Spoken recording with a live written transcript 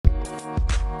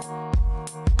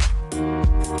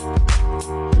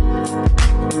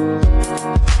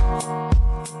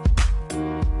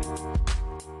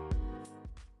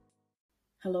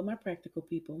my practical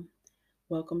people.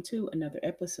 Welcome to another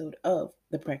episode of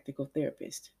The Practical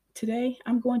Therapist. Today,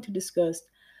 I'm going to discuss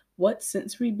what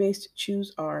sensory based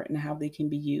chews are and how they can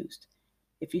be used.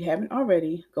 If you haven't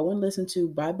already, go and listen to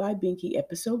Bye Bye Binky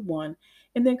episode 1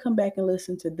 and then come back and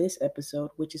listen to this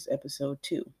episode, which is episode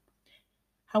 2.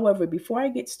 However, before I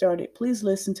get started, please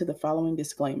listen to the following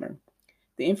disclaimer.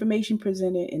 The information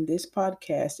presented in this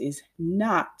podcast is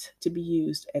not to be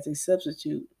used as a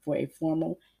substitute for a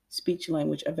formal speech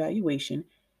language evaluation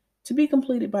to be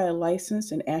completed by a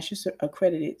licensed and ASHA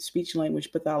accredited speech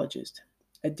language pathologist.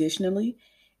 Additionally,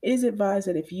 it is advised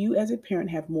that if you as a parent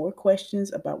have more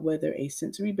questions about whether a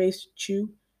sensory based chew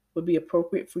would be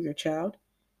appropriate for your child,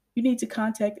 you need to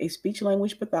contact a speech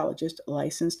language pathologist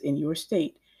licensed in your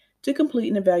state to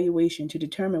complete an evaluation to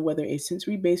determine whether a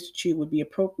sensory based chew would be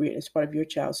appropriate as part of your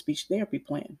child's speech therapy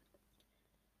plan.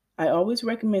 I always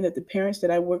recommend that the parents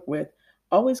that I work with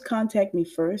always contact me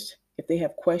first if they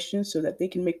have questions so that they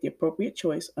can make the appropriate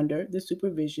choice under the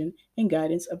supervision and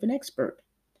guidance of an expert.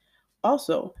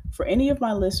 Also, for any of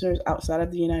my listeners outside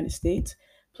of the United States,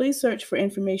 please search for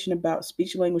information about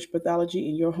speech language pathology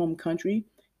in your home country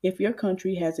if your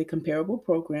country has a comparable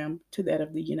program to that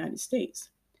of the United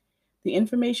States. The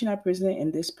information I present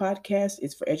in this podcast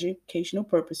is for educational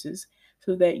purposes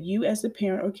so that you, as the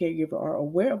parent or caregiver, are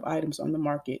aware of items on the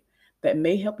market that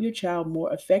may help your child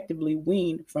more effectively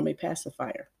wean from a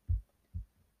pacifier.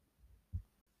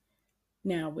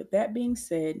 Now, with that being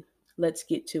said, let's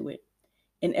get to it.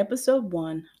 In episode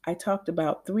 1, I talked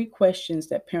about 3 questions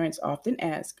that parents often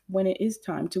ask when it is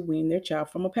time to wean their child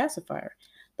from a pacifier.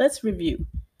 Let's review.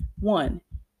 1.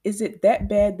 Is it that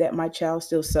bad that my child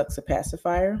still sucks a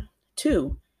pacifier?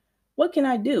 2. What can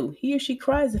I do? He or she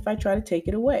cries if I try to take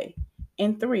it away.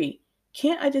 And 3.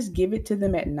 Can't I just give it to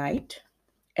them at night?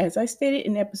 As I stated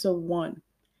in episode 1,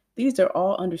 these are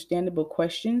all understandable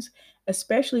questions,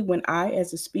 especially when I,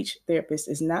 as a speech therapist,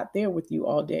 is not there with you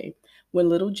all day. When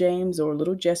little James or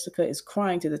little Jessica is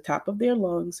crying to the top of their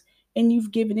lungs and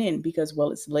you've given in because, well,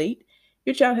 it's late.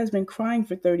 Your child has been crying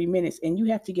for 30 minutes and you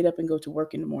have to get up and go to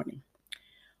work in the morning.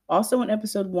 Also in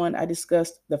episode 1, I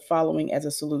discussed the following as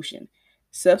a solution.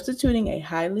 Substituting a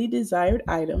highly desired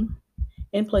item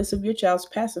in place of your child's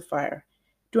pacifier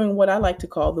during what I like to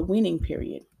call the weaning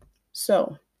period.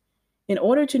 So, in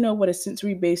order to know what a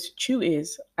sensory-based chew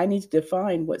is, I need to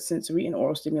define what sensory and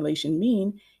oral stimulation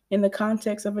mean in the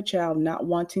context of a child not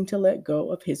wanting to let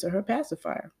go of his or her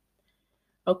pacifier.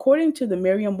 According to the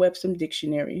Merriam-Webster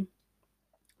dictionary,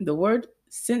 the word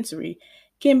sensory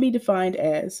can be defined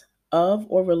as of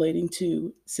or relating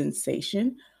to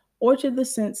sensation or to the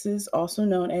senses, also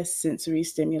known as sensory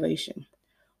stimulation.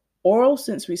 Oral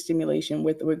sensory stimulation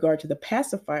with regard to the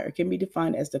pacifier can be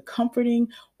defined as the comforting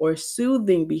or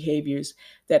soothing behaviors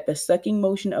that the sucking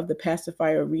motion of the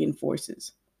pacifier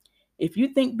reinforces. If you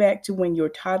think back to when your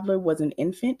toddler was an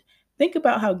infant, think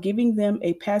about how giving them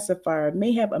a pacifier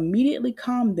may have immediately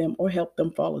calmed them or helped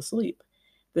them fall asleep.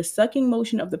 The sucking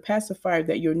motion of the pacifier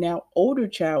that your now older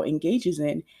child engages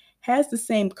in has the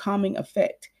same calming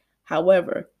effect.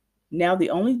 However, now the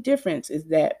only difference is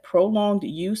that prolonged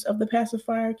use of the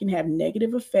pacifier can have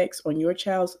negative effects on your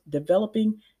child's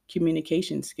developing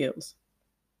communication skills.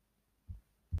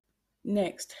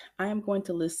 Next, I am going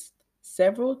to list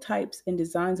several types and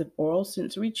designs of oral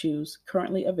sensory chews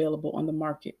currently available on the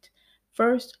market.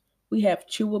 First, we have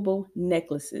chewable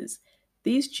necklaces.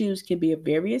 These chews can be of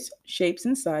various shapes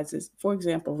and sizes, for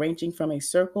example, ranging from a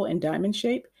circle and diamond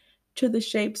shape to the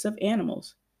shapes of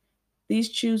animals. These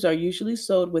chews are usually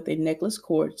sold with a necklace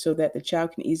cord so that the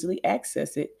child can easily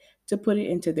access it to put it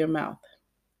into their mouth.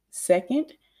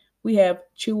 Second, we have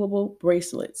chewable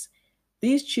bracelets.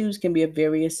 These chews can be of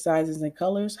various sizes and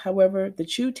colors. However, the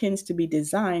chew tends to be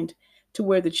designed to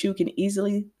where the chew can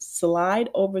easily slide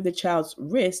over the child's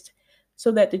wrist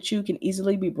so that the chew can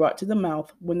easily be brought to the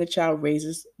mouth when the child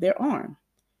raises their arm.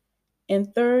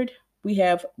 And third, we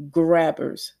have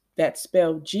grabbers. That's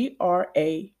spelled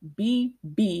Grabbers.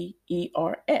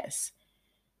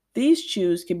 These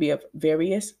chews can be of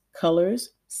various colors,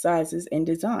 sizes, and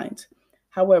designs.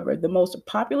 However, the most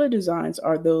popular designs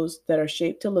are those that are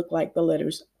shaped to look like the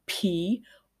letters P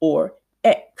or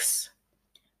X.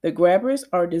 The grabbers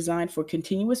are designed for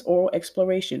continuous oral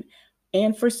exploration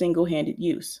and for single-handed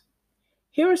use.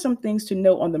 Here are some things to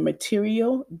note on the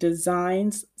material,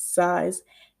 designs, size,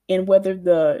 and whether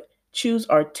the chews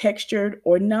are textured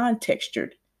or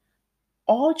non-textured.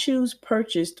 All chews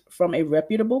purchased from a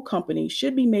reputable company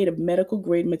should be made of medical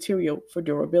grade material for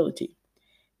durability.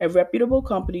 A reputable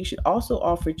company should also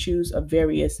offer chews of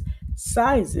various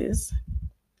sizes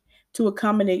to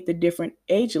accommodate the different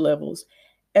age levels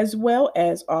as well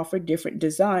as offer different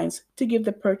designs to give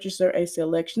the purchaser a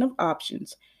selection of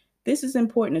options. This is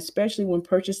important, especially when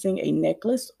purchasing a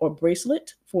necklace or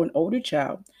bracelet for an older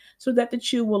child, so that the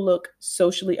shoe will look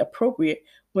socially appropriate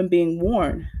when being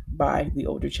worn by the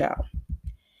older child.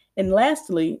 And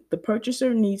lastly, the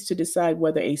purchaser needs to decide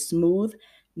whether a smooth,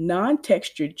 non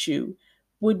textured shoe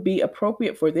would be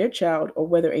appropriate for their child or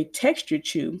whether a textured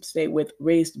shoe, say with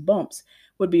raised bumps,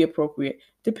 would be appropriate,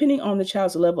 depending on the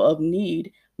child's level of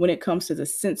need when it comes to the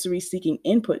sensory seeking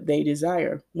input they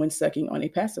desire when sucking on a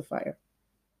pacifier.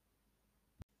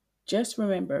 Just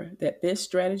remember that this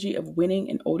strategy of winning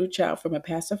an older child from a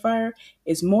pacifier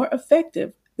is more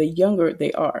effective the younger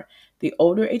they are. The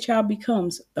older a child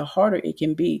becomes, the harder it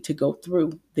can be to go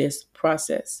through this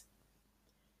process.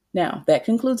 Now, that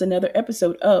concludes another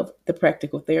episode of The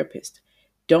Practical Therapist.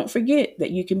 Don't forget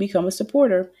that you can become a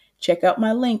supporter. Check out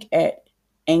my link at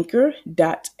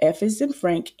anchor.f as in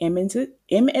Frank, M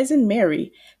as in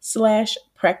Mary,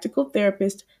 /practical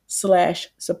therapist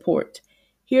 /support.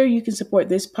 Here you can support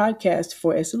this podcast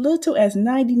for as little as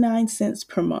 99 cents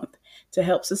per month to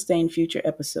help sustain future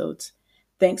episodes.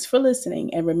 Thanks for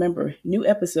listening, and remember, new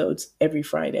episodes every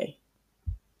Friday.